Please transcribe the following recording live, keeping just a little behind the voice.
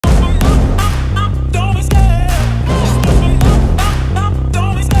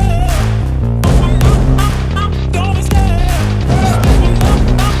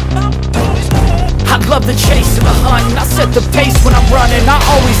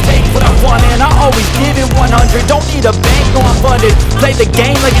want, and I always give it 100. Don't need a bank, no I'm funded. Play the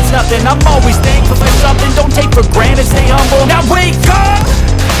game like it's nothing. I'm always thankful for something. Don't take for granted, stay humble. Now wake up,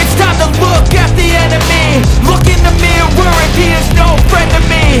 it's time to look at the enemy. Look in the mirror if he is no friend to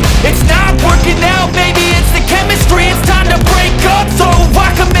me.